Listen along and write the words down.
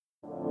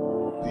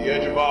the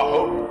edge of our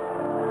hope,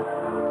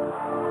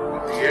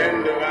 at the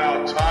end of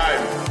our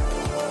time.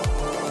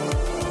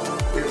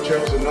 We've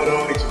chosen not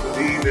only to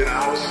believe in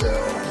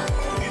ourselves,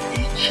 but in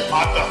each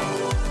other.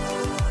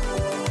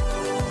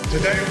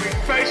 Today we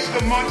face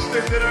the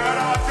monsters that are at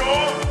our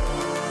door.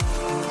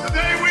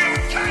 Today we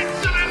are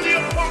canceling the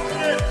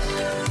apocalypse.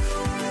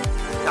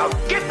 Now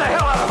get the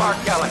hell out of our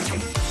galaxy.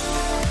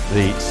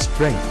 The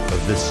strength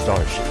of this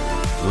starship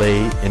lay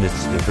in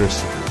its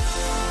diversity.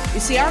 You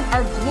see,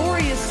 our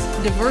glorious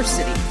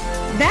diversity,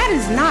 that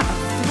is not a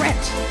threat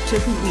to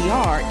who we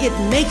are. It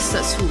makes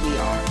us who we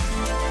are.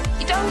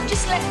 You don't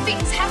just let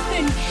things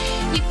happen.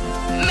 You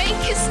make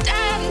a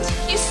stand.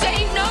 You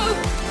say no.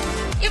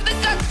 You have the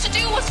guts to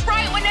do what's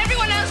right when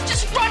everyone else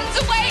just runs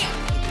away.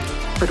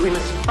 But we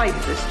must fight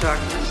this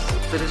darkness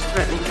that is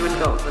threatening to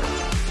engulf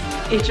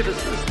us. Each of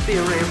us must be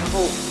a ray of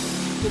hope.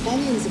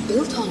 Rebellions are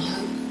built on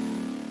hope.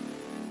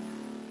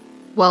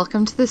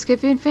 Welcome to the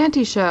Skippy and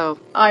Fanty Show.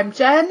 I'm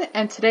Jen,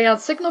 and today on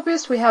Signal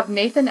Boost we have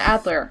Nathan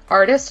Adler,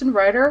 artist and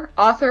writer,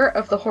 author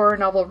of the horror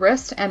novel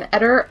Wrist, and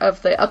editor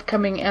of the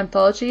upcoming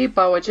anthology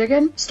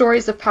Bawajigan,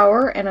 Stories of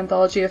Power, an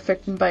anthology of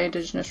fiction by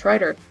Indigenous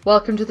writers.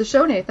 Welcome to the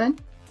show, Nathan.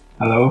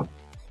 Hello.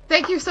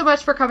 Thank you so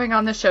much for coming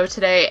on the show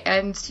today,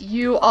 and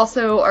you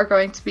also are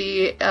going to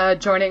be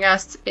joining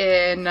us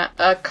in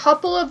a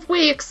couple of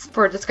weeks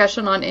for a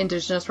discussion on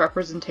Indigenous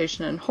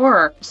representation in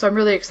horror. So I'm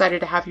really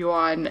excited to have you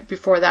on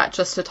before that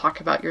just to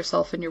talk about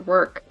yourself and your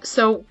work.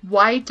 So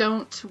why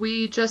don't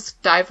we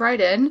just dive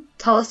right in?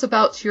 Tell us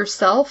about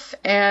yourself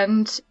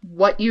and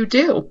what you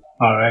do.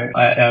 All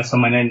right. So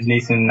my name is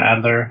Nathan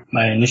Adler.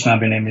 My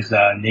Anishinaabe name is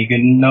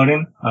Negan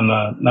Noden. I'm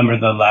a member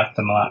of the Lac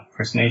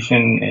First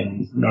Nation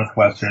in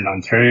northwestern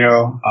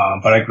Ontario,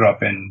 but I grew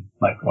up in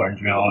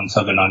Orangeville in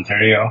southern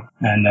Ontario.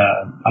 And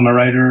I'm a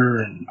writer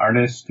and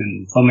artist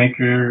and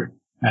filmmaker.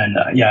 And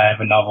I have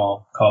a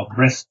novel called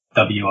Wrist,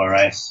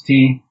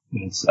 W-R-I-S-T.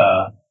 It's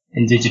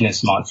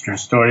Indigenous monster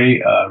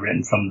story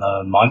written from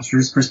the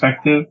monster's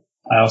perspective.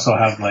 I also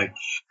have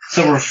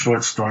several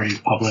short stories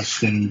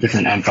published in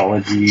different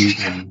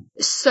anthologies. And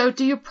so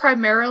do you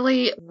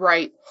primarily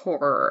write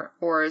horror,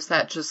 or is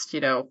that just,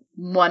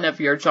 one of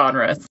your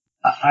genres?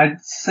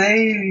 I'd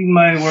say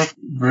my work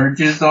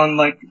verges on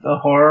the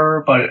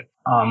horror, but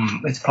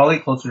it's probably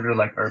closer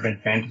to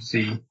urban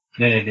fantasy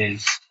than it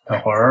is to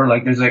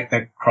horror. There's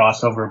that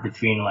crossover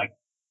between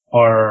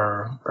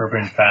horror,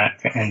 urban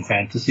and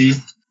fantasy.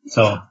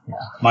 So yeah,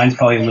 mine's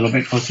probably a little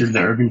bit closer to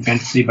the urban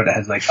fantasy, but it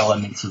has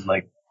elements of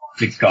the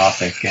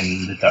gothic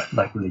and the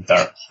dark, really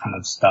dark kind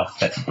of stuff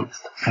that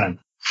kind of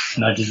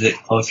nudges it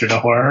closer to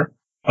horror,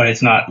 but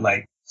it's not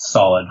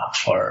solid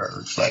horror.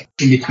 It's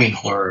in between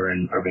horror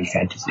and urban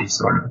fantasy,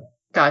 sort of.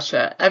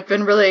 Gotcha. I've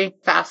been really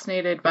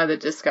fascinated by the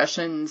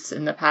discussions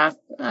in the past,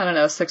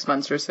 6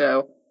 months or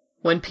so,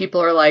 when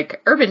people are like,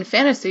 urban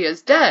fantasy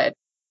is dead.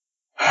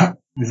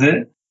 Is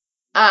it?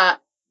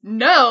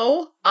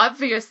 No,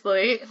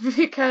 obviously,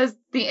 because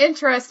the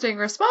interesting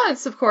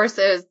response, of course,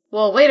 is,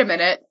 well, wait a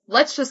minute,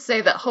 let's just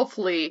say that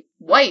hopefully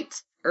white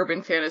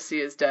urban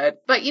fantasy is dead.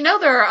 But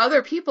there are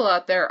other people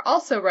out there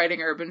also writing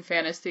urban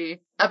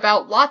fantasy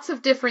about lots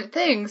of different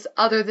things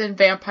other than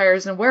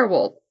vampires and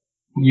werewolves.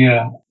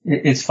 Yeah,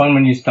 it's fun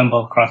when you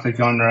stumble across a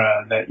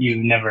genre that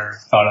you never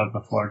thought of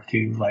before,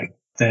 too, like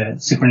the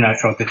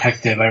supernatural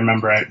detective. I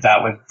remember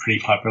that was pretty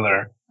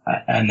popular.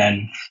 And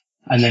then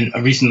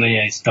recently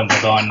I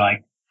stumbled on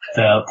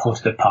the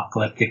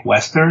post-apocalyptic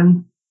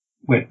Western,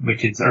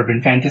 which is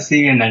urban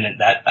fantasy, and then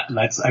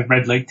I've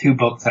read 2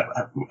 books that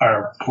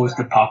are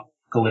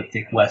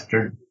post-apocalyptic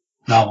Western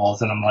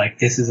novels, and I'm like,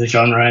 this is a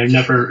genre I've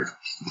never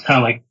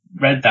kind of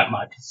read that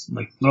much. It's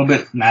a little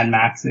bit Mad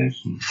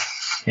Max-ish, and,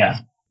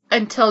 yeah.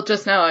 Until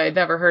just now, I had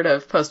never heard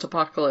of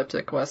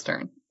post-apocalyptic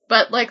Western.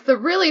 But the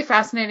really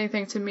fascinating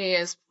thing to me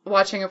is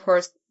watching, of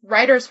course,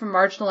 writers from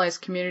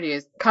marginalized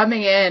communities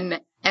coming in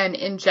and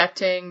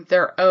injecting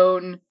their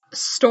own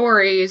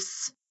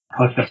stories.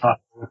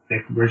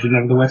 Post-apocalyptic version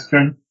of the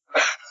Western.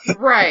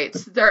 Right.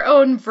 Their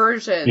own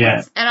versions.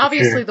 Yeah, and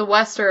obviously sure. The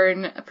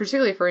Western,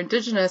 particularly for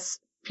Indigenous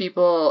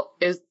people,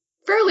 is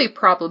fairly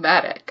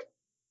problematic.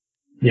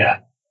 Yeah.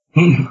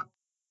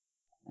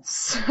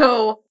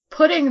 So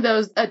putting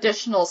those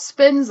additional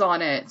spins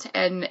on it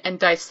and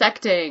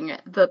dissecting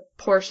the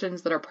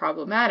portions that are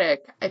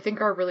problematic, I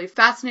think are a really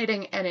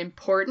fascinating and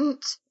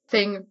important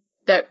thing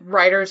that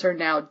writers are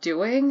now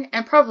doing,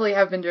 and probably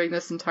have been doing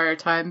this entire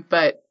time,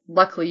 but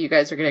luckily you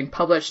guys are getting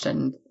published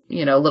and,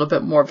 a little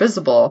bit more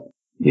visible.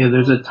 Yeah,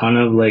 there's a ton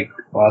of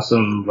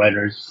awesome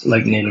writers,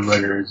 Native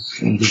writers,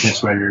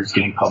 Indigenous writers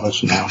getting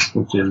published now,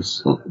 which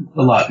is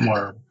a lot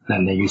more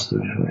than they used to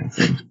anyway, I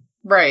think.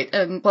 Right,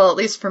 and well, at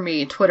least for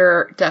me,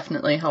 Twitter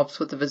definitely helps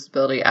with the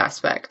visibility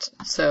aspect.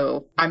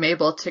 So I'm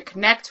able to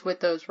connect with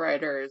those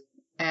writers,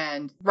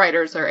 and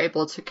writers are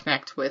able to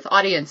connect with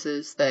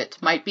audiences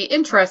that might be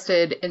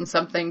interested in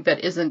something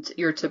that isn't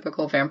your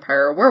typical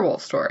vampire or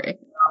werewolf story.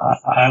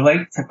 I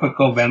like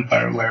typical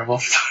vampire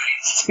werewolf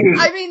stories too.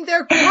 I mean,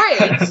 they're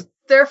great.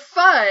 They're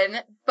fun,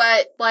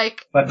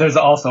 but But there's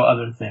also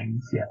other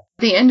things, yeah.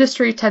 The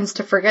industry tends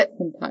to forget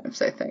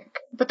sometimes, I think.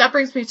 But that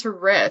brings me to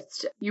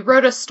Wrist. You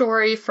wrote a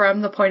story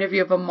from the point of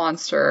view of a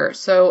monster.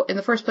 So in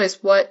the first place,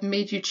 what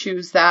made you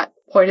choose that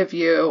point of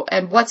view,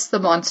 and what's the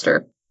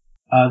monster?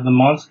 The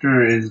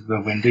monster is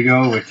the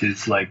Wendigo, which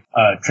is like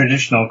a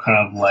traditional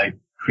kind of like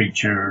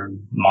creature,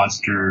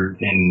 monster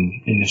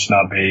in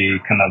Anishinaabe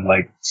kind of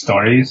like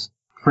stories.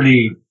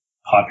 Pretty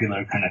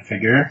popular kind of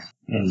figure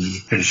in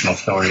traditional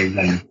stories,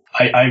 and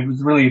I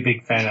was really a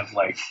big fan of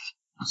like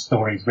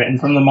stories written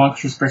from the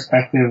monster's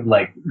perspective,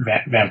 like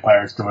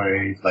vampire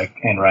stories, like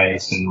Anne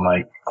Rice and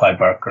like Clive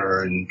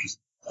Barker, and just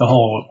the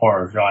whole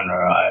horror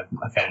genre I'm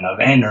a fan of,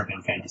 and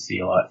urban fantasy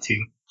a lot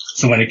too.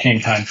 So when it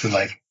came time to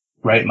like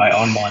write my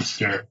own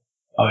monster,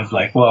 I was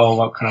like, well,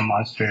 what kind of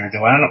monster do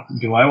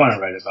I want to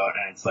write about?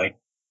 And it's like,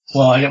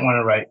 well, I didn't want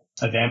to write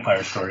a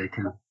vampire story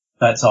because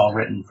that's all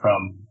written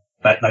from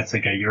that's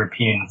like a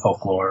European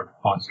folklore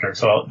monster.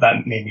 So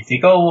that made me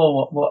think,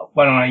 oh, well,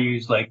 why don't I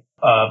use like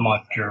a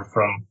monster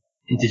from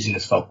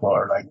indigenous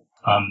folklore, like,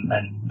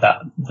 and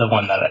the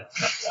one that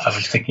I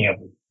was thinking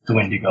of was the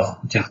Wendigo,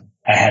 which is,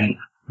 I hadn't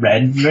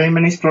read very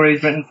many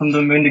stories written from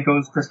the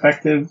Wendigo's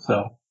perspective,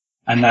 so,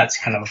 and that's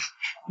kind of,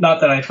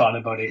 not that I thought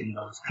about it in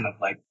those kind of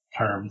like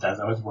terms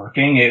as I was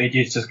working,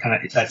 it's just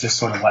kind of, that's just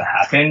sort of what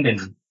happened,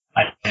 and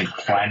I didn't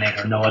plan it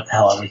or know what the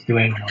hell I was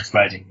doing when I was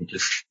writing. It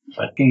just,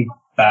 but looking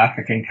back,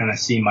 I can kind of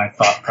see my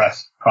thought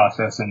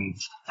process and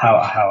how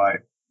I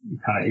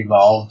kind of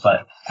evolved,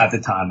 but at the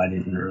time I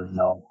didn't really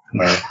know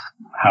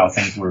how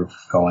things were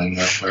going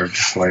or where the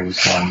story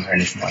was going or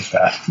anything like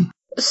that.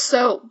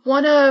 So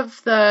one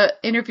of the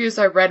interviews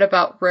I read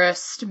about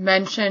Wrist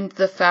mentioned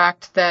the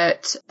fact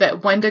that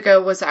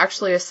Wendigo was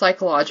actually a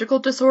psychological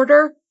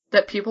disorder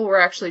that people were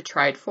actually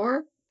tried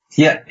for.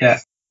 Yeah.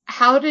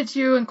 How did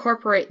you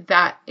incorporate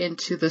that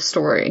into the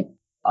story?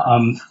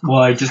 Well,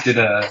 I just did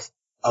a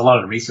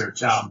lot of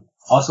research.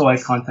 Also I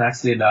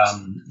contacted,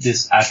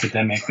 this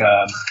academic,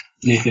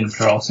 Nathan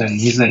Carlson.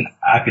 He's an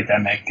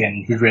academic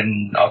and he's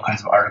written all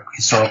kinds of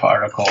historical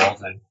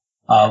articles,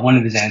 and one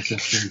of his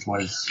ancestors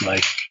was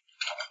like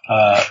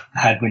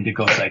had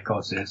Wendigo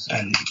psychosis,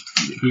 and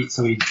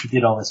he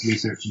did all this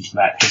research into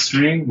that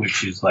history,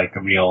 which is like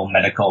a real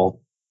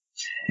medical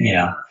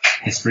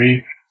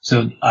history.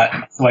 So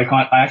I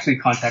actually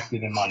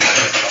contacted him on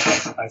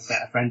Facebook.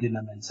 I friended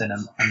him and sent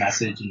him a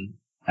message,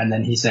 and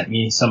then he sent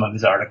me some of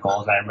his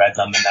articles, and I read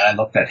them, and then I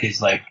looked at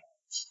his like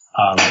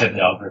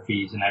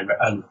bibliographies, and I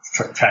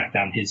tracked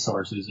down his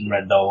sources and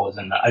read those,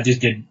 and I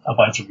just did a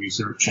bunch of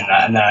research,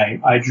 and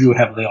I drew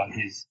heavily on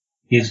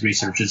his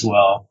research as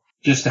well,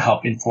 just to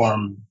help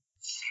inform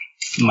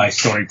my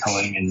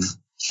storytelling, and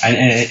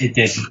it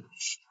did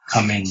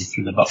come in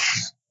through the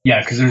books.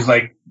 Yeah, because there's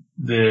like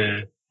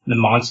the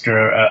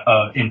monster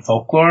in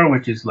folklore,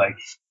 which is like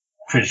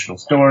traditional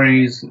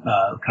stories,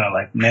 kind of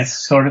like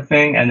myths sort of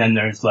thing, and then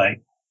there's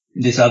like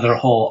this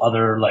whole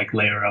other like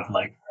layer of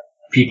like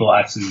people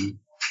actually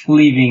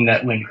believing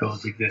that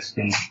Wendigos exist,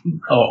 and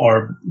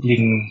or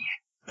believing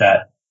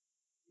that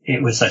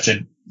it was such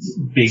a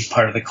big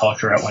part of the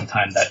culture at one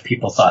time that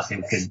people thought they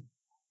could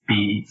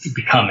be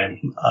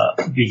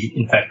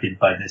infected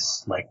by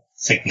this like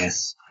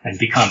sickness and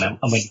become a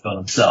Wendigo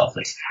themselves.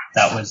 Like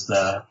that was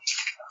the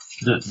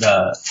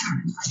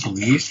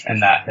belief,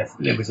 and that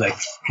it was like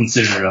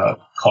considered a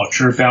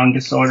culture bound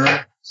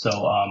disorder.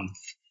 So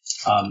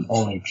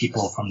only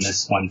people from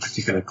this one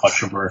particular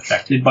culture were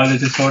affected by the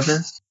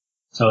disorder.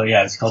 So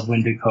yeah, it's called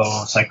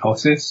Wendigo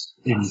psychosis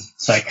in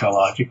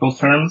psychological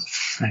terms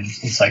and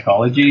in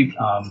psychology.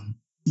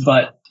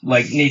 But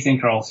like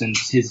Nathan Carlson,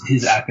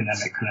 his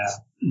academic kind of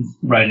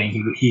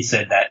writing, he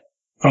said that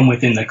from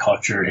within the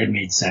culture, it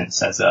made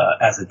sense as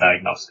a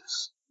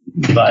diagnosis.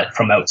 But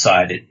from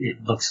outside,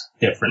 it looks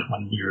different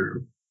when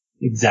you're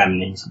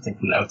examining something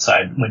from the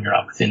outside when you're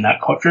not within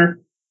that culture.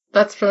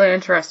 That's really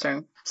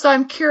interesting. So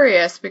I'm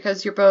curious,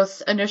 because you're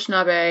both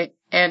Anishinaabe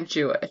and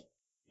Jewish.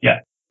 Yeah.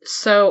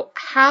 So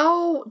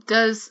how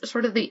does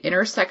sort of the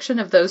intersection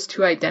of those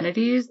two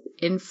identities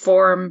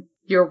inform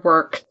your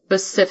work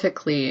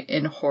specifically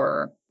in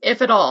horror,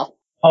 if at all?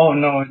 Oh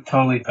no, it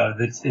totally does.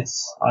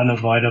 It's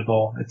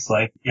unavoidable. It's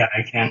like, yeah,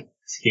 I can't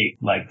escape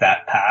like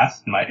that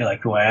past,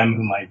 like who I am,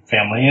 who my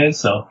family is.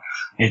 So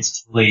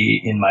it's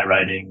totally in my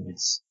writing.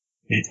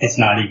 It's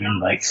not even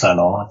like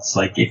subtle. It's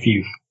like if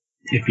you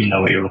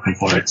know what you're looking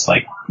for, it's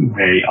like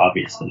very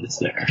obvious that it's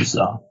there.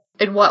 So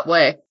in what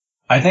way?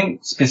 I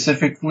think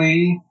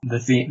specifically the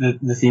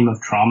theme of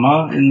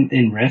trauma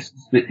in Risk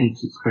in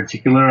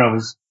particular. I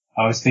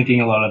was thinking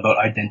a lot about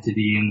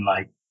identity and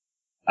like,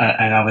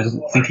 and I was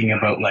thinking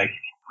about like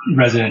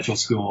residential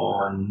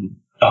school and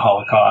the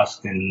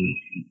Holocaust and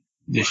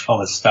all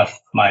this stuff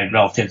my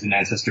relatives and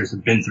ancestors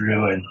have been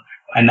through,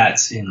 and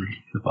that's in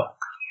the book.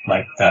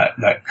 Like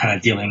that kind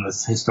of dealing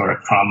with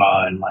historic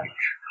trauma and like,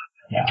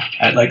 yeah,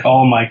 and like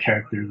all my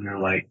characters are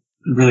like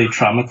really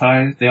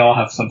traumatized. They all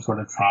have some sort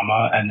of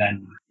trauma, and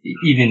then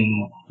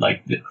even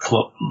like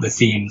the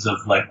themes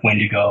of like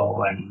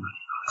Wendigo and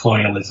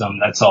colonialism,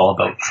 that's all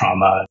about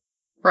trauma.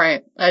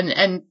 Right.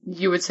 And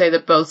you would say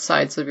that both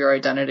sides of your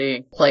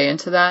identity play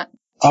into that?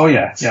 Oh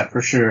yeah,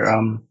 for sure.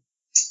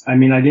 I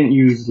mean, I didn't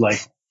use like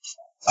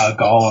a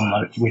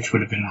golem, which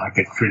would have been like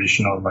a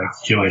traditional like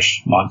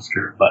Jewish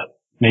monster, but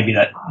maybe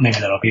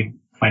that'll be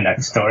my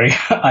next story.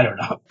 I don't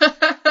know.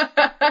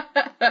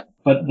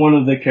 But one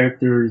of the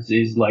characters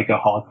is like a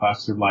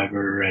Holocaust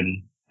survivor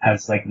and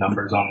has like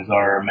numbers on his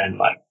arm, and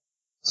like,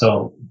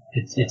 so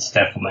it's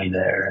definitely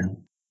there. And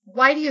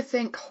why do you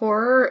think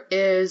horror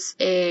is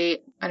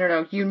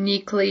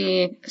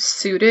uniquely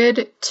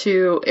suited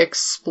to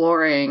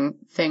exploring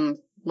things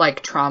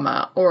like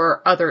trauma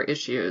or other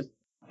issues?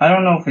 I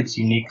don't know if it's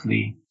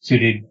uniquely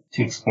suited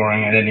to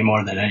exploring it any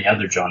more than any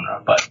other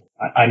genre, but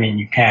I mean,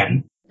 you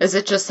can. Is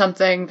it just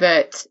something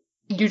that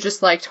you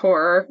just liked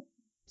horror,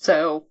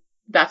 so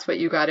that's what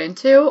you got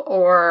into?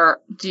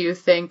 Or do you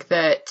think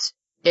that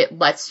it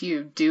lets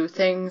you do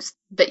things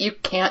that you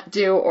can't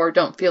do or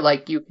don't feel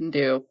like you can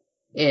do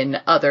in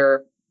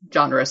other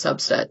genre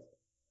subsets?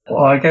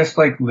 Well, I guess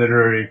like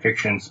literary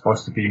fiction is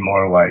supposed to be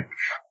more like,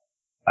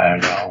 I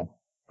don't know,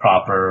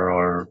 proper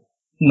or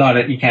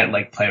not. You can't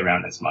like play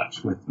around as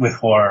much. With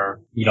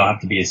horror, you don't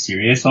have to be as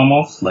serious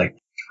almost. Like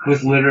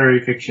with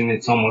literary fiction,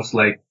 it's almost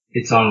like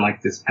it's on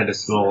like this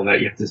pedestal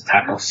that you have to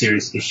tackle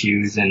serious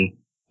issues. And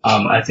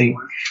I think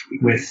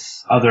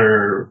with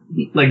other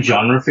like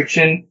genre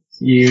fiction,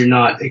 you're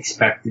not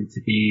expected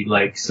to be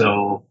like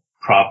so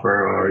proper,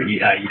 or you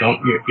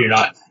don't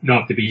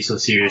have to be so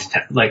serious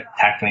like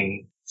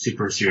tackling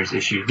super serious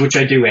issues, which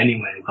I do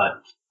anyway.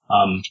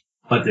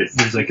 But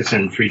there's like a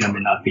certain freedom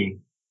in not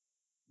being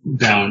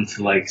bound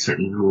to like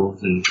certain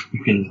rules, and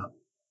you can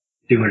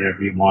do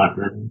whatever you want,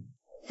 really.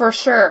 For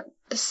sure.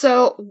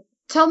 So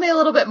tell me a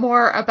little bit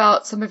more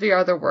about some of your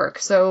other work.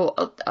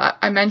 So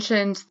I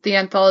mentioned the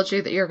anthology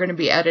that you're going to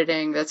be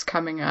editing that's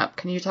coming up.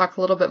 Can you talk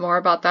a little bit more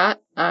about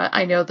that?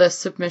 I know the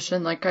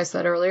submission, like I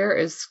said earlier,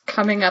 is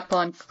coming up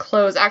on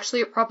close.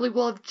 Actually, it probably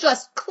will have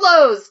just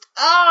closed.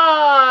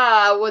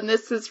 When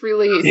this is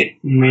released. It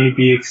may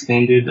be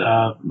extended,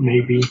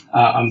 maybe.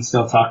 I'm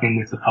still talking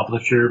with the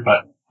publisher,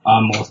 but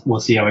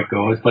we'll see how it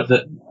goes. But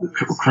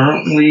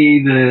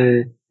currently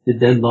the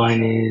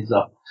deadline is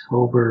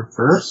October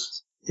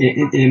 1st.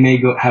 It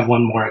may have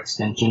one more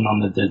extension on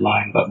the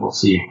deadline, but we'll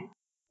see.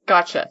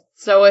 Gotcha.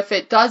 So if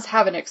it does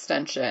have an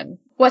extension,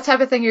 what type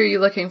of thing are you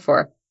looking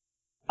for?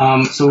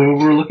 So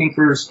we're looking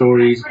for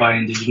stories by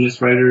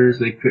Indigenous writers.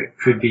 They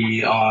could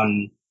be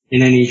in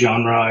any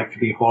genre. It could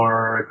be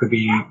horror, it could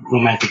be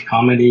romantic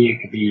comedy,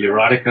 it could be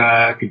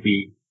erotica, it could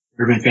be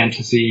urban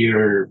fantasy,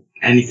 or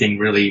anything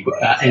really,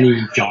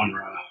 any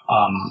genre,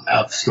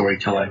 of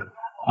storytelling.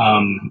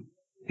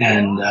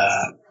 And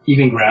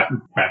even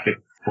graphic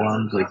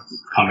forms, like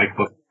comic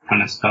book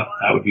kind of stuff,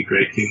 that would be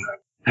great too.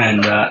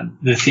 And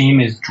the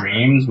theme is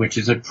dreams, which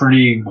is a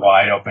pretty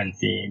wide open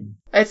theme.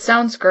 It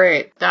sounds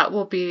great. That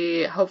will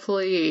be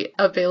hopefully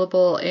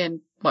available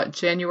in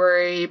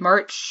January,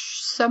 March,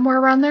 somewhere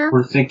around there?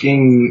 We're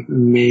thinking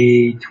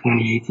May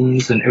 2018,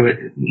 so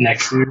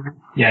next year.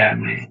 Yeah,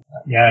 May.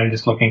 Yeah, I'm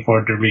just looking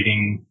forward to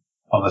reading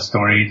all the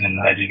stories and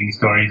editing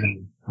stories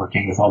and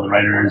working with all the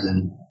writers.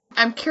 And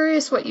I'm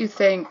curious what you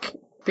think,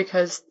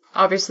 because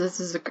obviously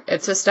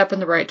it's a step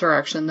in the right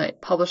direction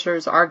that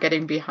publishers are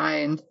getting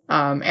behind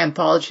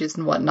anthologies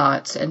and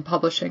whatnot and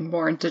publishing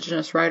more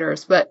Indigenous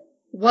writers. But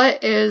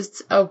what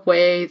is a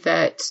way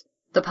that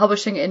the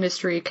publishing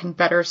industry can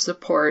better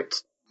support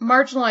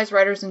marginalized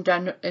writers in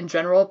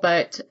general,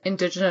 but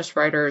Indigenous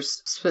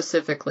writers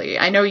specifically?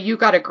 I know you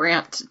got a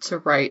grant to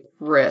write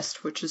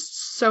Wrist, which is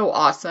so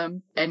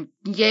awesome. And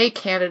yay,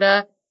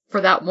 Canada,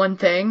 for that one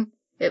thing,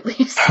 at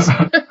least.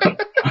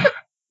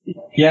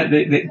 Yeah,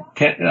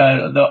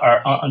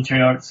 our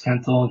Ontario Arts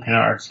Council and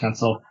Canada Arts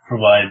Council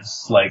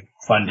provides like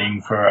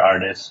funding for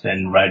artists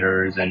and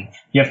writers, and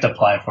you have to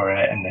apply for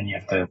it, and then you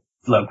have to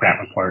fill out grant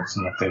reports,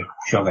 and you have to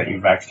show that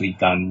you've actually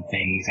done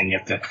things, and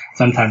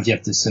sometimes you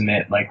have to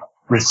submit like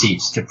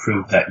receipts to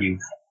prove that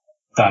you've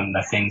done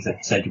the things that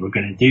you said you were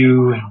going to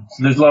do. And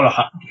so there's a lot of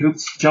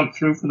hoops jump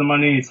through for the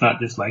money. It's not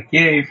just like,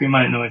 yay, free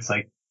money. No, it's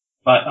like,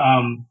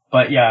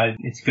 but yeah,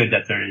 it's good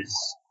that there is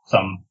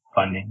some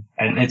funding,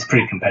 and it's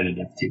pretty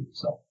competitive too,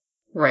 so.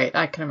 Right,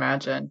 I can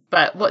imagine.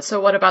 But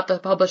what about the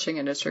publishing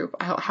industry?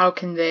 How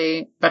can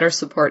they better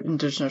support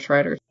Indigenous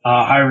writers?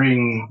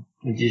 Hiring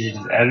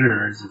Indigenous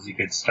editors is a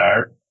good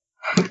start.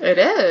 It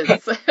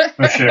is.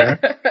 For sure.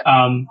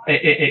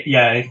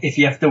 If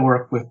you have to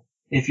work with,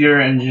 if you're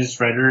an Indigenous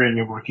writer and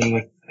you're working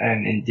with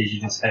an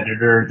Indigenous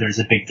editor, there's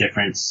a big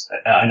difference.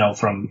 I know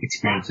from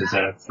experience as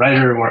a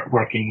writer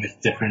working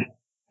with different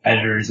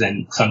editors,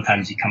 and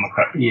sometimes you come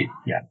across,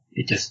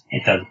 it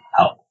does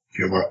help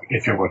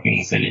if you're working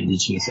with an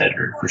Indigenous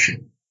editor, for sure.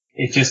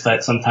 It's just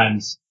that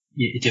sometimes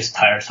it just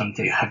tiresome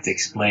to have to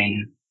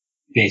explain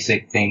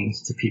basic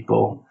things to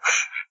people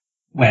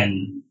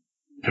when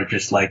they're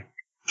just like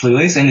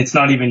clueless, and it's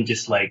not even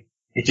just like,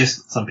 it's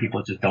just some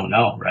people just don't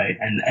know, right?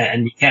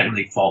 And you can't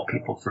really fault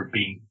people for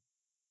being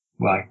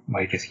well,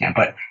 I guess you can,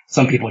 but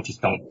some people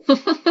just don't.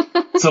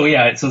 So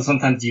so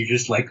sometimes you're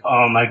just like,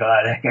 oh my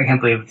god, I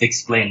can't believe they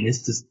explained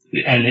this,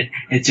 and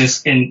it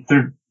just, and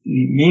they're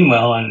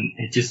meanwhile, and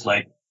it just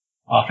like,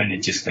 often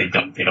it just, they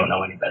don't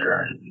know any better,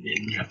 and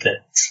you have to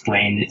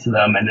explain it to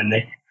them, and then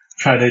they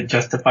try to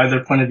justify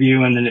their point of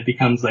view, and then it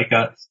becomes like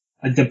a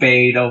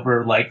debate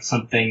over like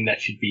something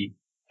that should be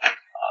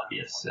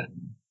obvious,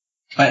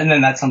 and then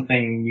that's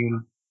something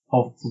you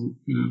hopefully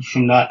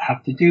should not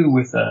have to do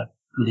with a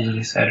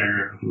Indigenous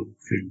editor who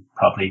should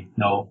probably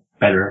know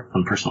better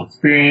from personal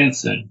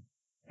experience, and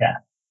yeah.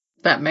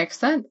 That makes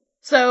sense.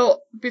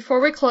 So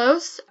before we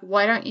close,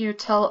 why don't you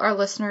tell our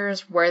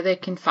listeners where they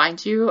can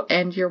find you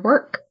and your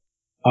work?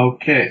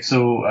 Okay,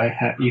 so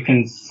you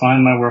can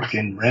find my work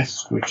in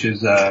Risk, which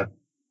is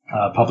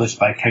published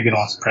by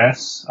Keganos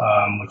Press,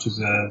 which is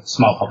a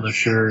small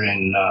publisher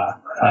in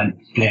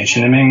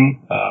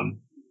Anishinaabe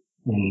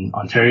in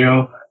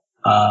Ontario.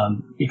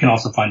 You can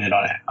also find it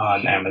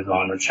on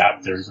Amazon or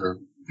Chapters, or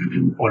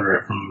order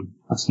it from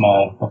a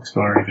small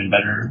bookstore, even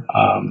better.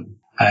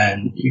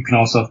 And you can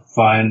also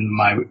find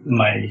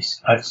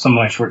some of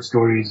my short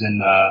stories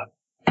in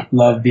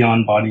Love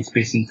Beyond Body,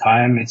 Space and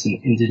Time. It's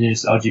an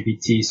Indigenous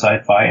LGBT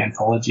sci-fi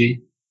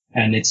anthology,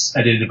 and it's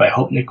edited by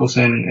Hope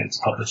Nicholson. It's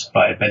published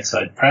by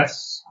Bedside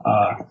Press.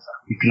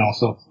 You can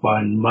also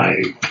find my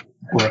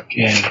work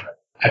in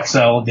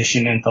XL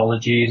edition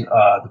anthologies,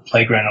 The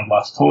Playground of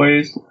Lost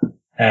Toys,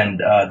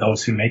 and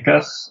Those Who Make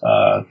Us,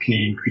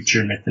 Canadian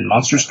Creature, Myth, and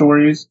Monster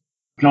Stories.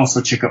 You can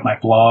also check out my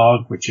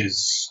blog, which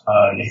is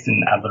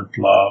Nathan Adler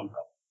blog,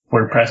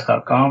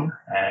 WordPress.com,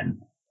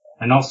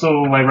 and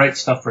also I write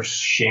stuff for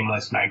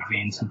Shameless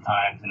magazine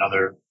sometimes,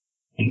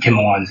 and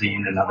Kimawan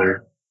Zine and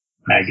other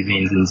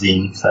magazines and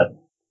zines.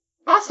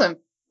 Awesome.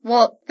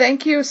 Well,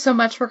 thank you so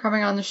much for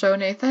coming on the show,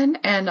 Nathan,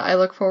 and I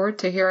look forward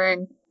to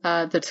hearing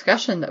the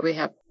discussion that we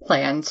have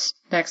planned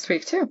next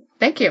week too.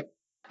 Thank you.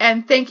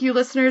 And thank you,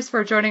 listeners,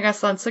 for joining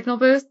us on Signal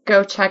Boost.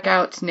 Go check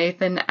out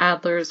Nathan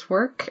Adler's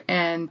work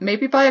and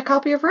maybe buy a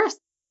copy of Risk.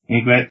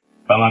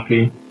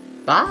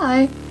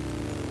 Bye.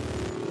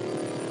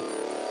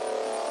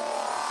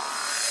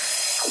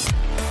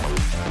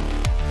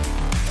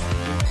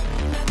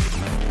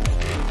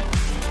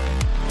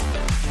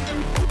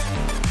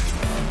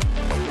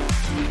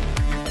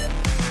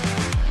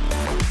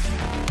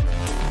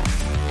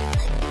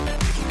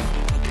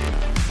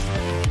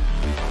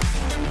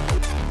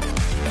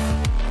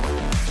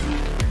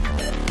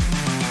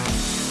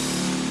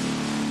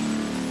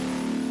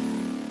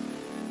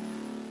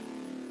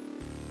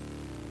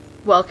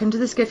 Welcome to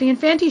the Skiffy and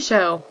Fanty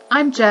Show.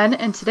 I'm Jen,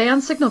 and today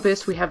on Signal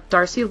Boost we have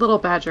Darcie Little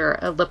Badger,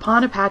 a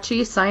Lipan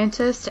Apache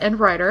scientist and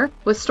writer,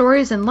 with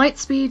stories in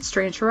Lightspeed,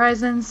 Strange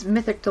Horizons,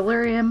 Mythic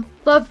Delirium,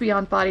 Love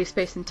Beyond Body,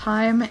 Space and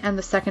Time, and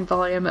the second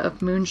volume of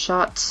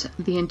Moonshot,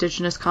 the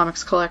Indigenous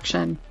Comics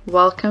Collection.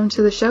 Welcome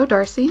to the show,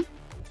 Darcie.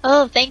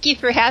 Oh, thank you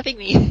for having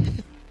me.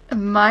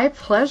 My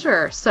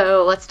pleasure.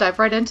 So let's dive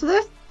right into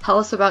this. Tell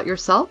us about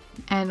yourself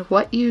and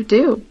what you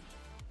do.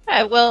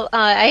 Well,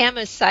 I am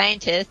a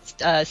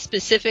scientist.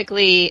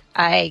 Specifically,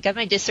 I got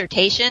my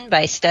dissertation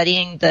by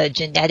studying the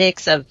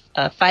genetics of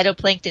a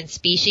phytoplankton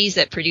species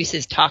that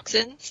produces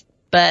toxins.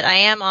 But I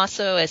am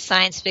also a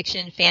science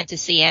fiction,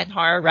 fantasy, and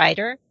horror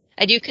writer.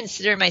 I do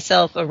consider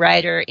myself a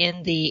writer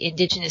in the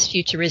Indigenous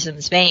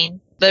futurisms vein.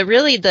 But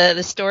really,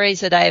 the stories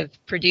that I've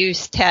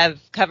produced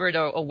have covered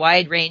a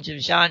wide range of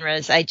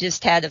genres. I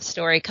just had a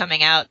story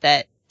coming out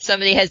that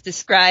somebody has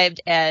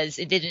described as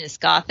Indigenous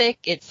Gothic.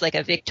 It's like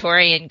a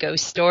Victorian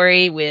ghost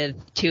story with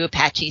two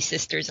Apache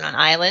sisters on an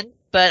island.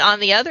 But on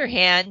the other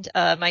hand,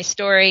 my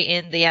story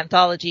in the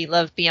anthology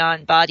Love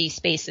Beyond Body,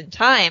 Space and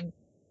Time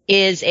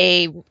is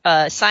a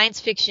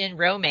science fiction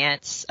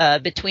romance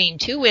between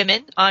two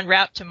women en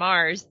route to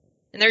Mars.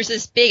 And there's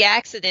this big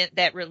accident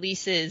that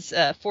releases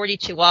 40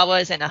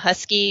 chihuahuas and a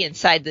husky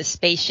inside the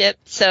spaceship.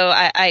 So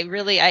I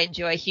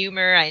enjoy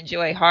humor, I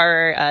enjoy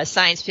horror,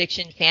 science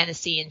fiction,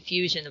 fantasy, and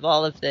fusion of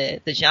all of the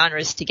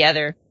genres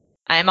together.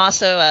 I'm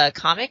also a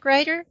comic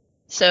writer.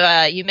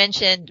 So you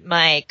mentioned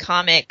my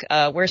comic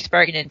Worst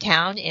Bargain in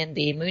Town in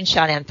the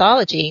Moonshot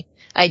anthology.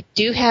 I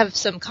do have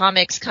some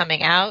comics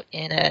coming out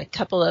in a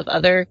couple of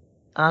other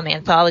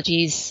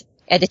anthologies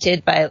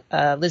edited by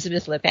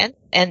Elizabeth Lippen,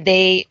 and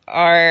they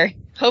are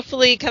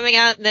hopefully coming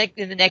out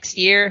in the next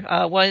year.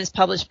 One is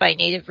published by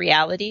Native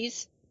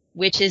Realities,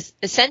 which is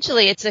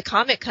essentially, it's a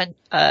comic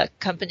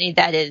company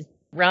that is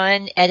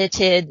run,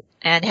 edited,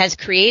 and has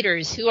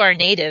creators who are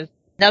Native.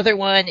 Another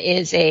one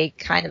is a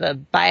kind of a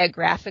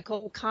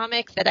biographical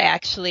comic that I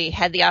actually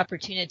had the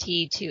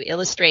opportunity to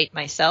illustrate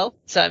myself.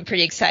 So I'm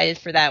pretty excited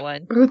for that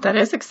one. Ooh, that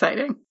is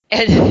exciting.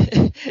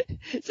 And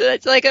so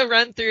that's like a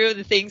run through of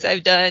the things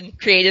I've done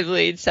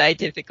creatively and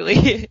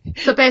scientifically.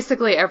 So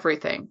basically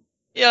everything.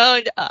 Yeah.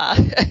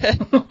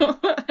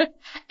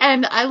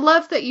 And I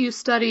love that you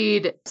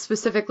studied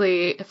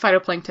specifically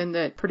phytoplankton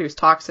that produce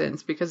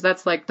toxins, because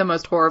that's like the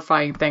most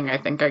horrifying thing I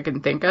think I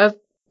can think of.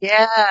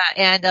 Yeah,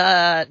 and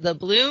the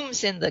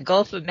blooms in the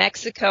Gulf of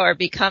Mexico are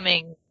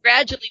becoming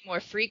gradually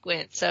more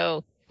frequent,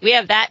 so we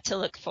have that to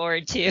look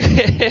forward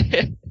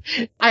to.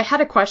 I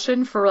had a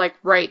question for like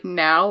right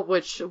now,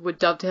 which would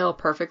dovetail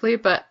perfectly,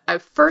 but I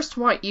first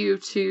want you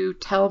to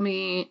tell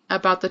me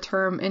about the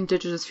term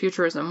Indigenous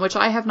futurism, which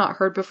I have not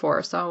heard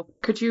before. So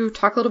could you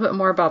talk a little bit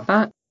more about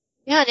that?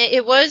 Yeah, and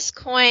it was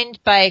coined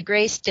by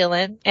Grace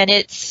Dillon, and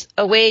it's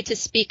a way to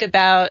speak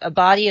about a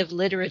body of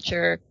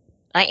literature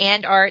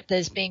and art that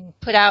is being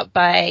put out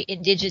by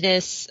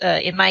Indigenous,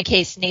 in my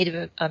case,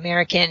 Native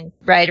American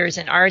writers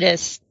and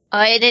artists.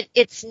 And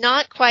it's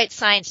not quite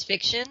science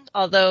fiction,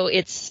 although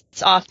it's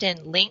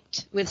often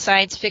linked with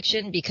science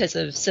fiction because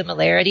of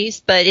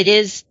similarities, but it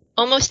is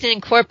almost an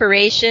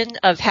incorporation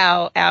of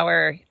how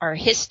our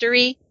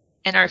history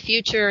and our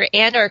future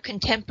and our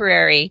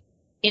contemporary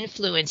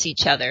influence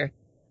each other.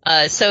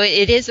 So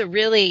it is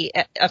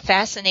a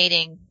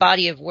fascinating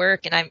body of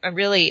work, and I'm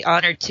really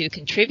honored to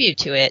contribute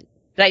to it.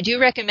 But I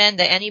do recommend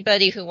that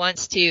anybody who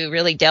wants to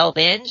really delve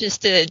in,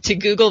 just to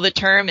Google the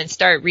term and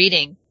start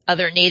reading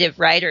other Native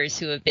writers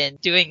who have been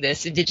doing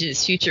this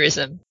Indigenous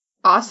futurism.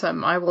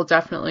 Awesome. I will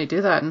definitely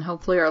do that, and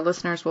hopefully our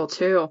listeners will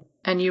too.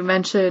 And you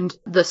mentioned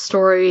the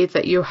story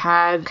that you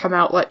had come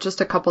out,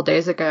 just a couple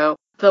days ago.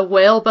 The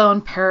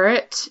whalebone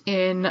parrot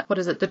in,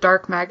 the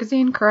Dark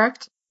magazine,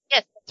 correct?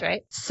 Yes, that's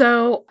right.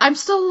 So I'm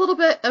still a little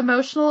bit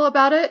emotional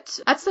about it.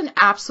 That's an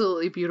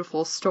absolutely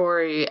beautiful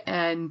story,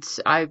 and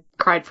I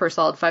cried for a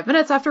solid 5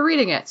 minutes after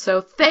reading it.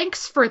 So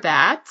thanks for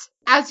that.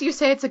 As you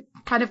say, it's a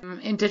kind of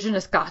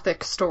Indigenous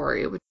Gothic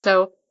story.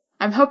 So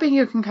I'm hoping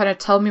you can kind of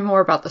tell me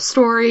more about the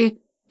story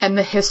and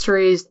the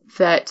histories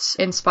that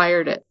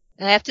inspired it.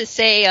 And I have to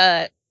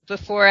say,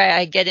 before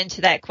I get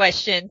into that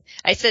question,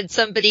 I said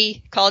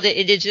somebody called it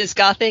Indigenous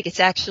Gothic.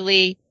 It's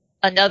actually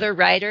another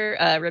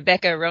writer,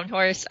 Rebecca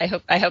Roanhorse. I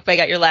hope I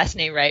got your last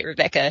name right,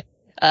 Rebecca.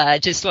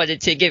 Just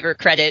wanted to give her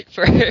credit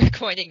for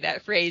coining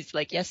that phrase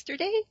like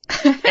yesterday.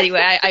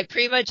 Anyway, I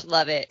pretty much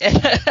love it.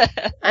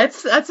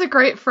 That's a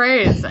great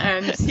phrase,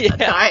 and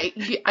yeah.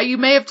 You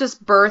may have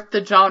just birthed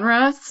the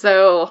genre,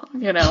 so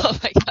Oh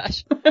my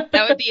gosh,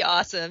 that would be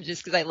awesome,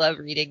 just because I love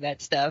reading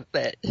that stuff.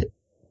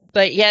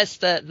 But yes,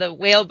 the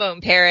whalebone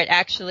parrot.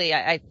 Actually,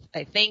 I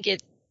think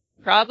it's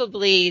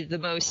probably the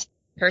most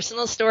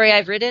personal story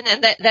I've written,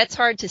 and that's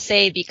hard to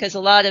say because a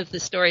lot of the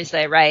stories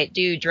that I write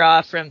do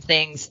draw from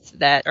things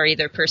that are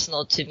either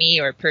personal to me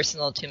or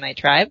personal to my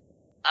tribe.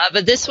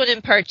 But this one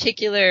in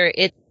particular,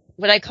 it's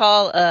what I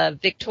call a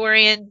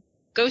Victorian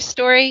ghost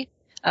story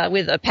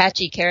with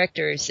Apache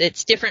characters.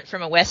 It's different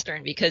from a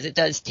Western because it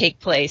does take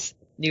place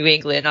New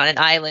England on an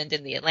island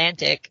in the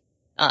Atlantic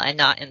and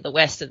not in the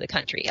west of the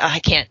country. I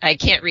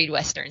can't read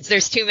Westerns.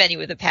 There's too many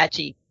with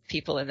Apache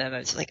people in them. I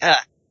was like,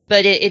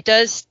 But it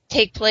does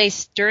take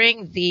place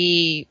during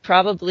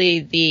probably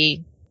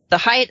the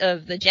height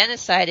of the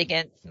genocide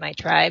against my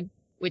tribe,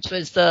 which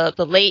was the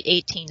late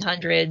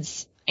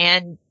 1800s,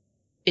 and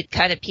it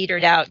kind of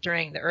petered out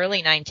during the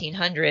early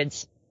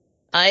 1900s.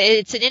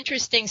 It's an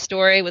interesting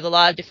story with a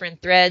lot of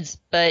different threads,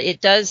 but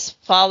it does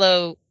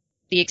follow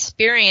the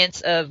experience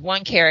of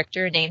one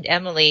character named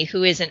Emily,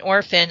 who is an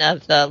orphan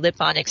of the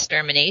Lipan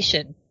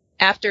extermination.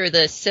 After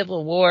the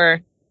Civil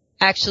War,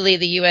 actually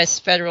the U.S.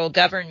 federal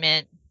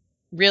government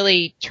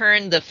really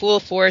turned the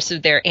full force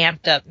of their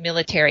amped up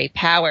military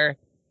power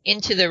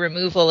into the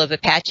removal of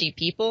Apache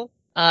people.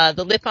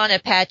 The Lipan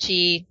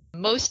Apache,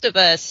 most of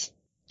us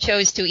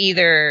chose to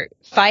either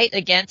fight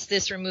against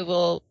this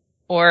removal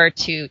or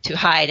to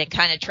hide and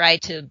kind of try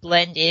to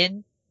blend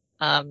in,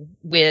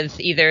 with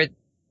either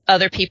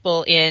other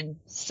people in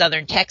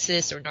southern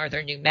Texas or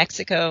northern New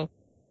Mexico.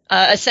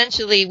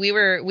 Essentially, we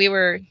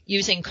were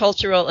using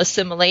cultural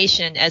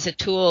assimilation as a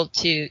tool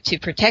to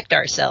protect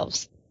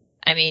ourselves.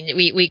 I mean,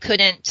 we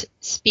couldn't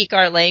speak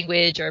our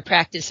language or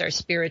practice our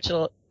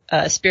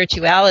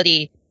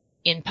spirituality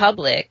in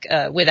public,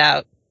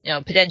 without,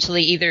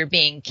 potentially either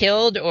being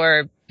killed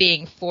or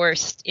being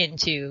forced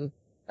into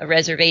a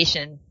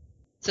reservation.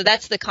 So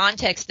that's the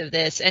context of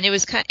this. And it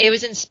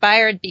was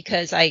inspired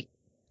because I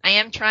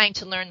am trying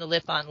to learn the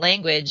Lipan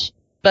language,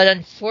 but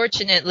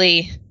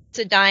unfortunately it's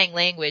a dying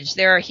language.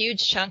 There are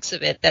huge chunks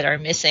of it that are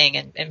missing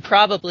and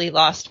probably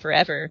lost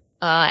forever.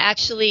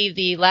 Actually,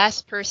 the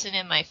last person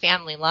in my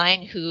family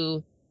line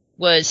who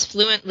was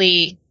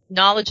fluently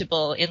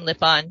knowledgeable in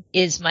Lipan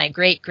is my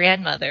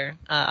great-grandmother,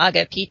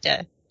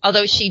 Agapita.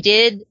 Although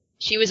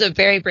she was a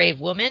very brave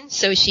woman,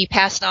 so she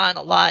passed on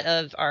a lot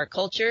of our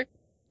culture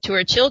to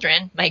her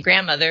children, my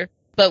grandmother.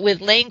 But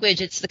with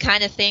language, it's the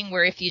kind of thing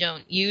where if you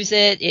don't use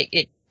it,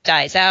 it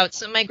dies out.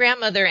 So my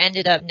grandmother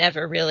ended up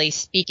never really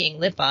speaking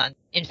Lipan.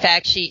 In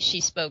fact,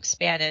 she spoke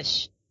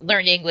Spanish,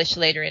 learned English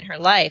later in her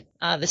life.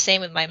 The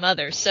same with my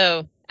mother.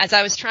 So as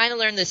I was trying to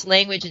learn this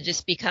language and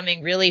just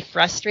becoming really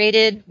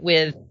frustrated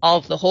with all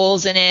of the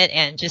holes in it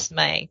and just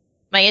my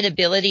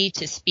inability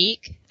to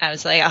speak, I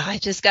was like, I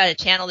just got to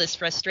channel this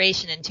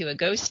frustration into a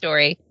ghost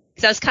story.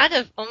 Because I was kind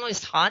of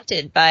almost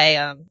haunted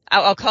by,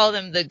 I'll call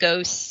them the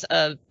ghosts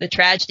of the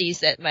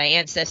tragedies that my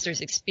ancestors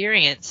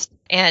experienced.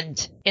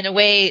 And in a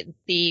way,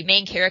 the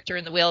main character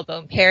in the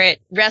Whalebone Parrot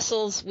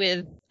wrestles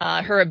with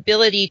her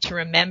ability to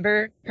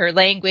remember her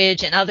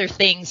language and other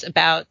things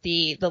about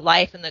the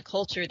life and the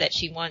culture that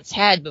she once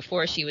had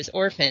before she was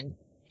orphaned.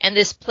 And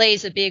this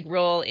plays a big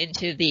role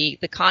into the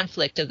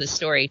conflict of the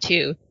story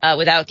too,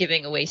 without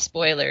giving away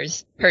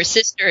spoilers. Her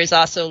sister is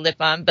also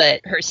Lipan,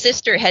 but her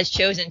sister has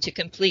chosen to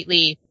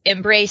completely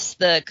embrace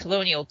the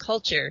colonial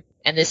culture.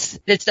 And this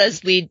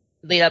does lead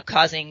up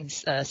causing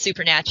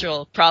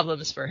supernatural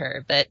problems for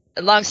her. But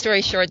long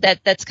story short,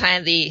 that's kind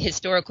of the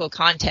historical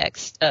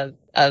context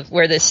of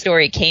where this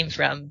story came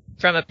from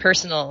a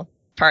personal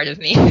part of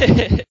me.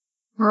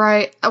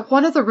 Right.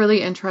 One of the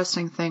really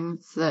interesting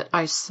things that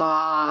I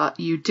saw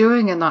you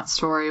doing in that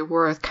story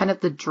were kind of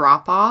the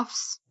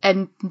drop-offs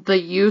and the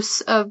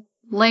use of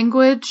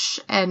language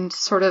and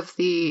sort of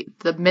the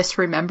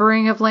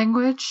misremembering of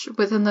language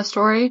within the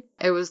story.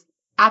 It was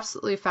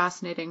absolutely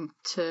fascinating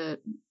to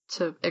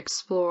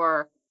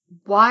explore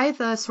why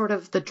the sort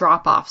of the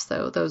drop-offs,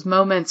 though, those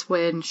moments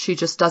when she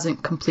just doesn't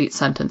complete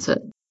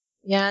sentences.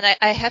 Yeah, and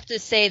I have to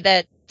say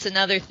that it's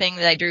another thing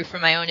that I drew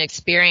from my own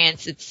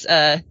experience. It's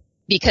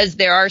because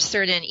there are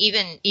certain,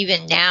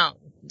 even now,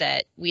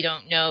 that we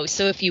don't know.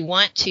 So if you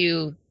want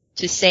to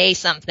say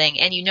something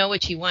and you know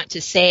what you want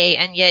to say,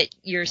 and yet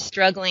you're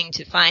struggling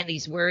to find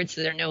these words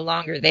that are no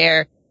longer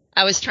there,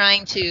 I was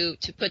trying to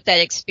put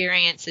that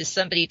experience as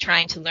somebody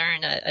trying to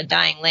learn a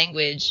dying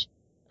language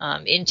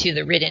into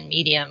the written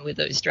medium with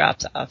those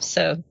drops off.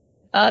 So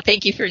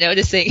thank you for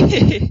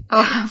noticing.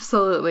 Oh,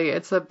 absolutely.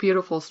 It's a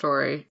beautiful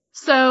story.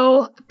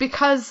 So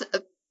because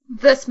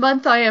this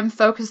month I am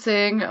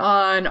focusing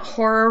on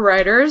horror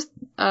writers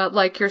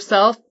like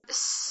yourself.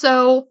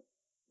 So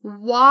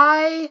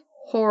why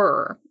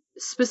horror?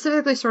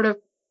 Specifically, sort of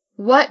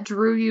what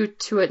drew you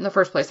to it in the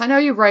first place? I know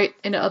you write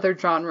in other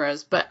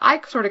genres, but I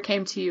sort of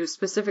came to you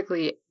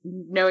specifically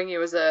knowing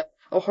you as a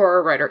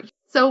horror writer.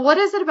 So what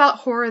is it about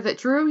horror that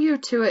drew you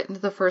to it in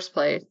the first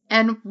place?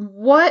 And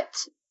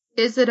what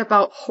is it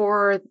about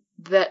horror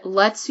that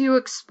lets you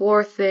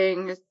explore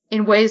things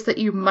in ways that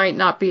you might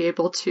not be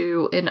able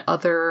to in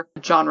other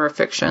genre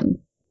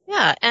fiction?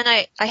 Yeah, and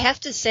I have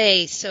to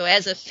say, so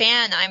as a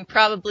fan, I'm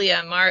probably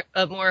a more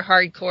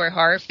hardcore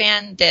horror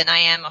fan than I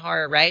am a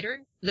horror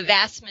writer. The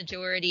vast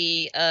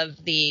majority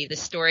of the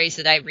stories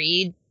that I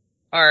read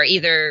are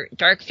either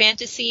dark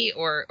fantasy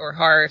or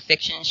horror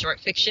fiction, short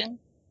fiction.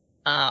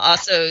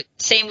 Also,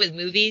 same with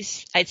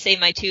movies. I'd say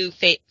my two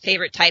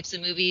favorite types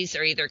of movies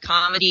are either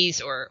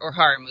comedies or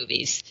horror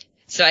movies.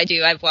 So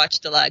I've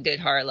watched a lot of good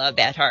horror, a lot of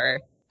bad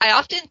horror. I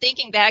often,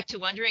 thinking back to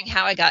wondering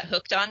how I got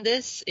hooked on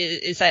this,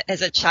 is that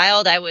as a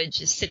child, I would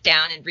just sit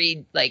down and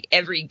read like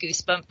every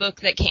Goosebump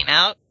book that came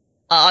out.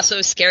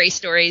 Also, Scary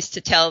Stories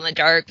to Tell in the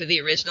Dark with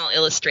the original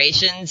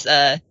illustrations.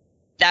 That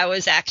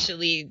was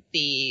actually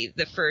the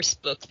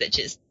first book that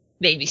just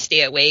made me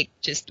stay awake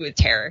just with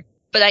terror.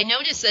 But I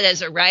noticed that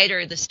as a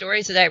writer, the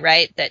stories that I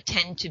write that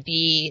tend to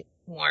be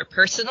more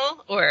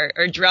personal or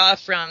draw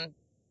from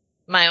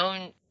my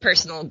own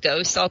personal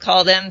ghosts, I'll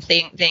call them,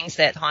 things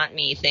that haunt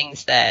me,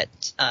 things that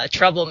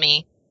trouble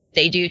me,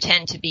 they do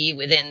tend to be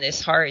within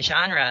this horror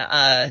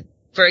genre.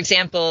 For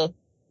example,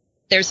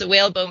 there's a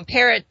Whalebone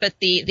Parrot, but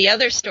the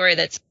other story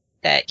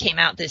that came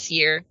out this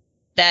year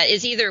that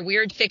is either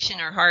weird fiction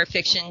or horror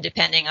fiction,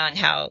 depending on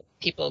how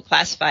people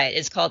classify it,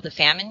 is called The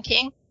Famine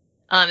King.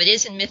 It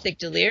is in Mythic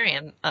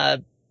Delirium,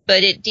 but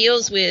it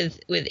deals with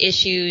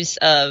issues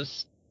of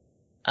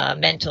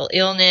mental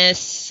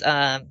illness,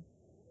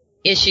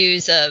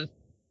 issues of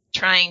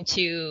trying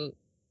to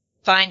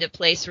find a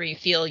place where you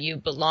feel you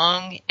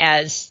belong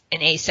as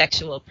an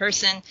asexual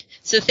person.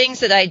 So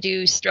things that I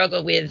do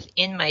struggle with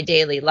in my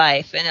daily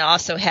life. And it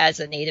also has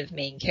a native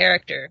main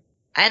character.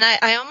 And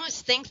I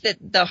almost think that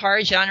the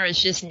horror genre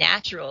is just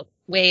natural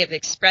way of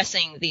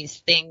expressing these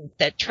things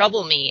that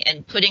trouble me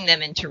and putting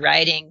them into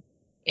writing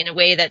in a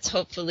way that's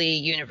hopefully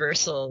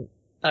universal,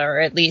 or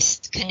at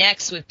least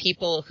connects with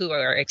people who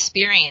are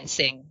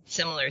experiencing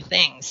similar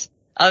things.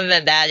 Other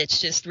than that,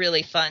 it's just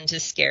really fun to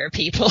scare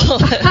people.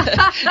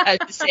 I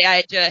have to say,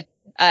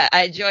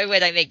 I enjoy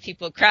when I make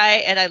people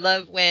cry, and I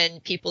love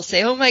when people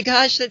say, "Oh my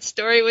gosh, that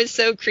story was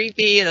so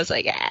creepy," and I was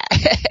like,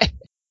 ah.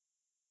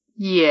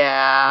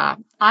 Yeah,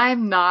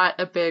 I'm not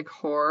a big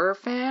horror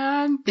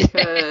fan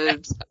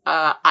because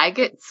I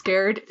get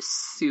scared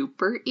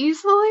super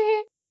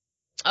easily.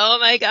 Oh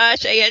my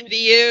gosh, I envy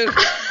you.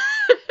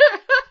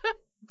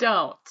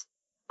 Don't.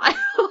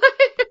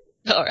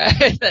 All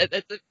right,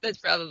 that's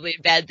probably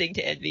a bad thing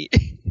to envy.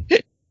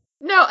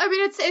 No, I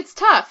mean it's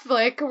tough.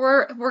 Like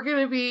we're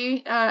gonna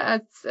be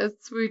as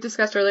we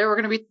discussed earlier, we're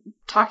gonna be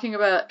talking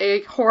about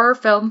a horror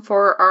film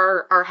for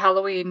our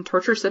Halloween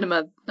torture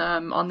cinema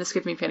on this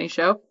Give Me Fanny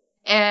show,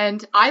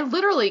 and I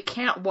literally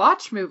can't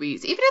watch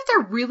movies even if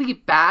they're really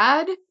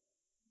bad.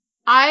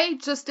 I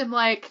just am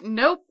like,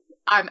 nope,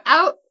 I'm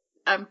out.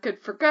 I'm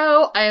good for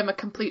go. I am a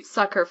complete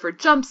sucker for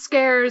jump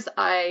scares.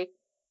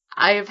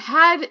 I've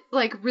had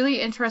like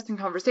really interesting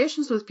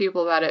conversations with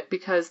people about it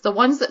because the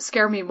ones that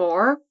scare me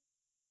more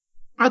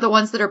are the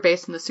ones that are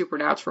based in the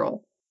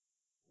supernatural.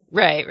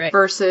 Right.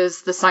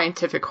 Versus the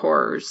scientific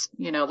horrors.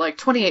 You know, like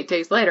 28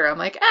 Days Later, I'm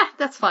like,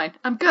 that's fine.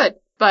 I'm good.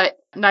 But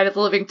Night of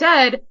the Living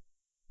Dead,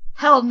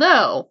 hell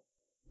no.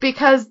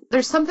 Because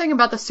there's something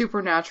about the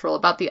supernatural,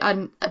 about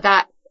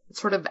that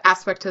sort of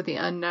aspect of the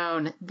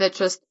unknown that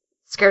just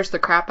scares the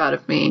crap out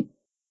of me.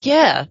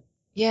 Yeah,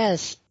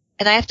 yes.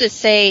 And I have to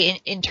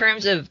say, in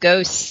terms of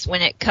ghosts,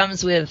 when it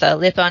comes with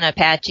Lipan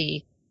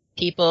Apache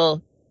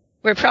people,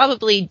 we're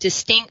probably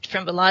distinct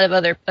from a lot of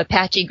other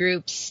Apache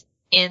groups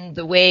in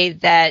the way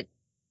that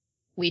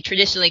we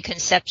traditionally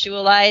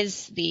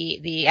conceptualize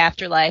the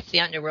afterlife,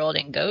 the underworld,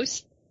 and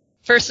ghosts.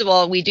 First of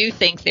all, we do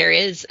think there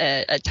is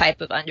a type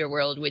of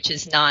underworld which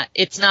is not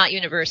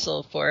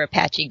universal for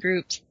Apache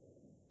groups.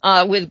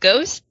 With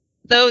ghosts,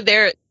 though,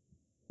 there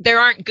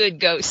aren't good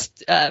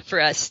ghosts for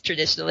us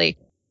traditionally.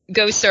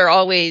 Ghosts are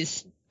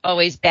always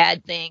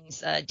bad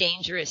things,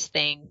 dangerous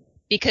things,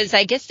 because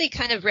I guess they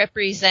kind of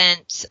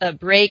represent a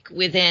break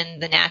within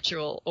the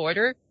natural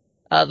order,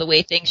 the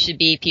way things should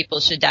be.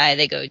 People should die,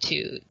 they go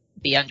to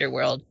the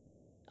underworld.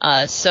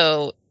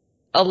 So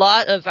a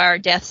lot of our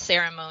death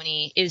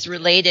ceremony is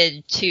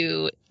related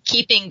to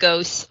keeping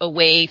ghosts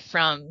away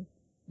from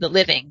the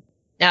living.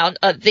 Now,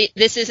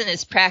 this isn't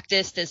as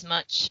practiced as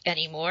much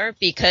anymore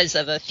because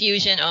of a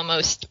fusion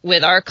almost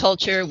with our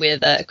culture,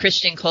 with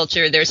Christian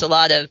culture. There's a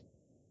lot of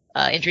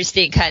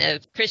interesting kind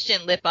of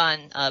Christian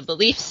Lipan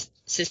belief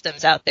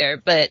systems out there.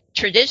 But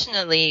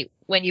traditionally,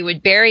 when you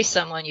would bury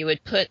someone, you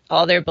would put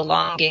all their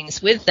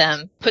belongings with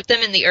them, put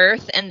them in the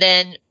earth, and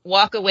then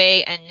walk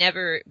away and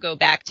never go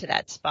back to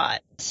that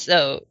spot.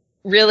 So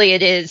really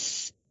it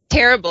is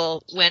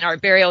terrible when our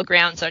burial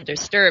grounds are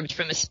disturbed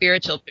from a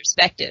spiritual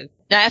perspective.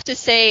 Now I have to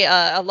say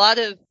I'm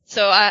going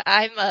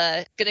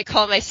to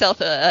call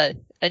myself a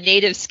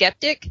native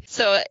skeptic.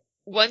 So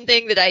one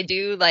thing that I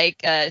do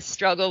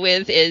struggle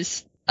with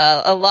is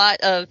a lot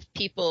of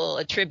people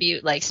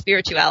attribute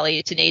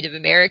spirituality to Native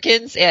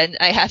Americans, and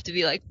I have to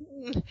be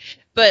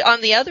But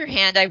on the other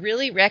hand, I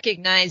really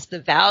recognize the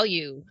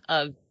value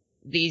of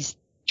these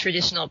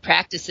traditional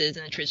practices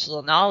and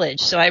traditional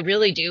knowledge. So I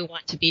really do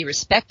want to be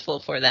respectful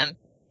for them.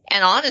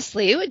 And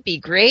honestly, it would be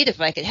great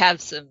if I could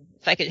have some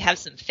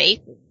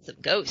faith in some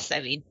ghosts.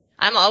 I mean,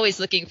 I'm always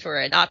looking for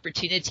an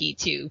opportunity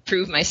to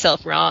prove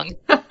myself wrong.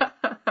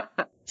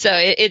 So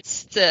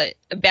it's a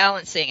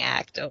balancing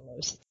act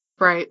almost.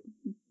 Right.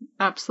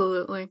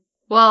 Absolutely.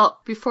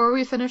 Well, before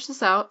we finish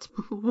this out,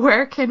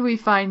 where can we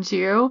find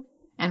you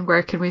and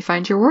where can we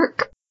find your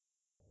work?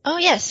 Oh,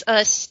 yes.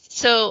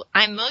 So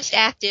I'm most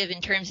active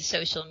in terms of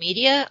social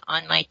media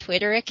on my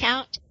Twitter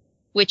account,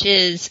 which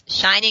is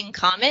Shining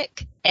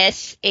Comic,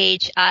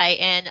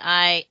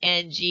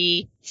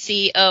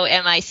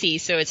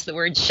 SHININGCOMIC. So it's the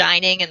word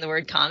shining and the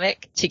word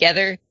comic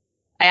together.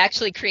 I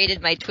actually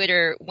created my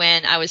Twitter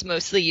when I was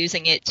mostly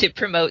using it to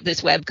promote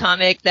this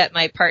webcomic that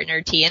my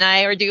partner T and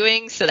I are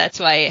doing. So that's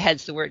why it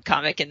has the word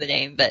comic in the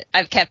name, but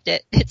I've kept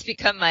it. It's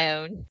become my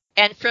own.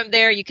 And from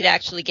there, you could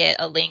actually get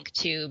a link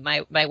to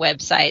my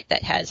website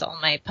that has all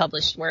my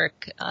published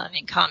work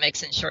in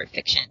comics and short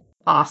fiction.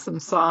 Awesome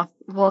sauce.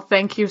 Well,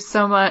 thank you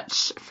so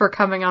much for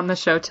coming on the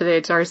show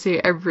today,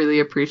 Darcie. I really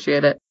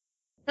appreciate it.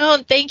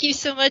 Oh, thank you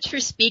so much for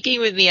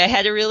speaking with me. I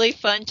had a really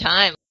fun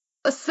time.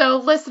 So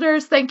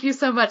listeners, thank you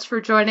so much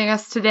for joining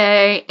us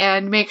today,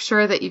 and make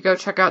sure that you go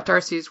check out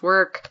Darcie's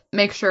work.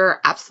 Make sure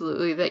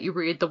absolutely that you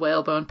read The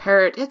Whalebone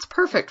Parrot. It's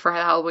perfect for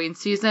Halloween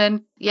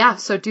season. Yeah,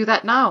 so do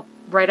that now,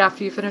 right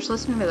after you finish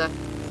listening to them.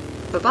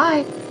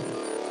 Bye-bye.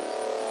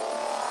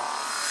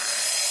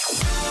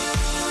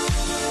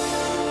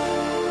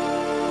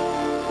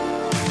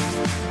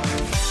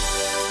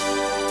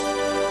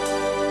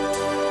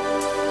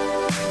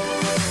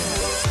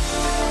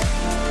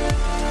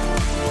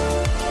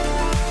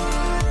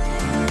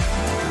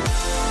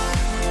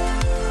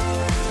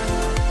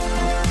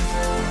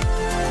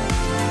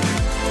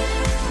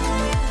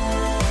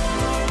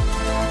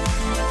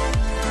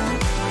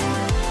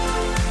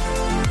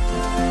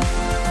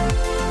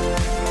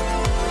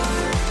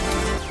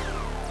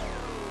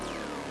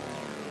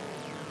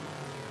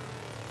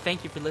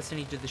 Thank you for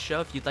listening to the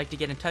show. If you'd like to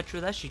get in touch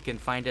with us, you can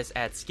find us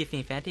at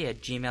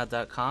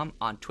skiffyandfanty@gmail.com,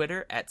 on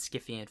Twitter at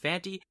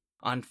skiffyandfanty,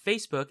 on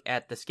Facebook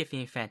at The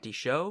Skiffy and Fanty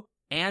Show,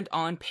 and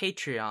on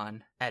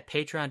Patreon at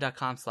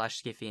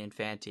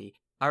patreon.com/skiffyandfanty.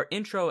 Our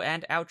intro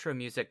and outro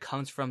music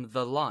comes from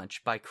The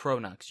Launch by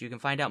Cronux. You can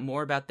find out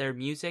more about their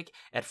music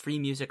at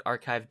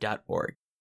freemusicarchive.org.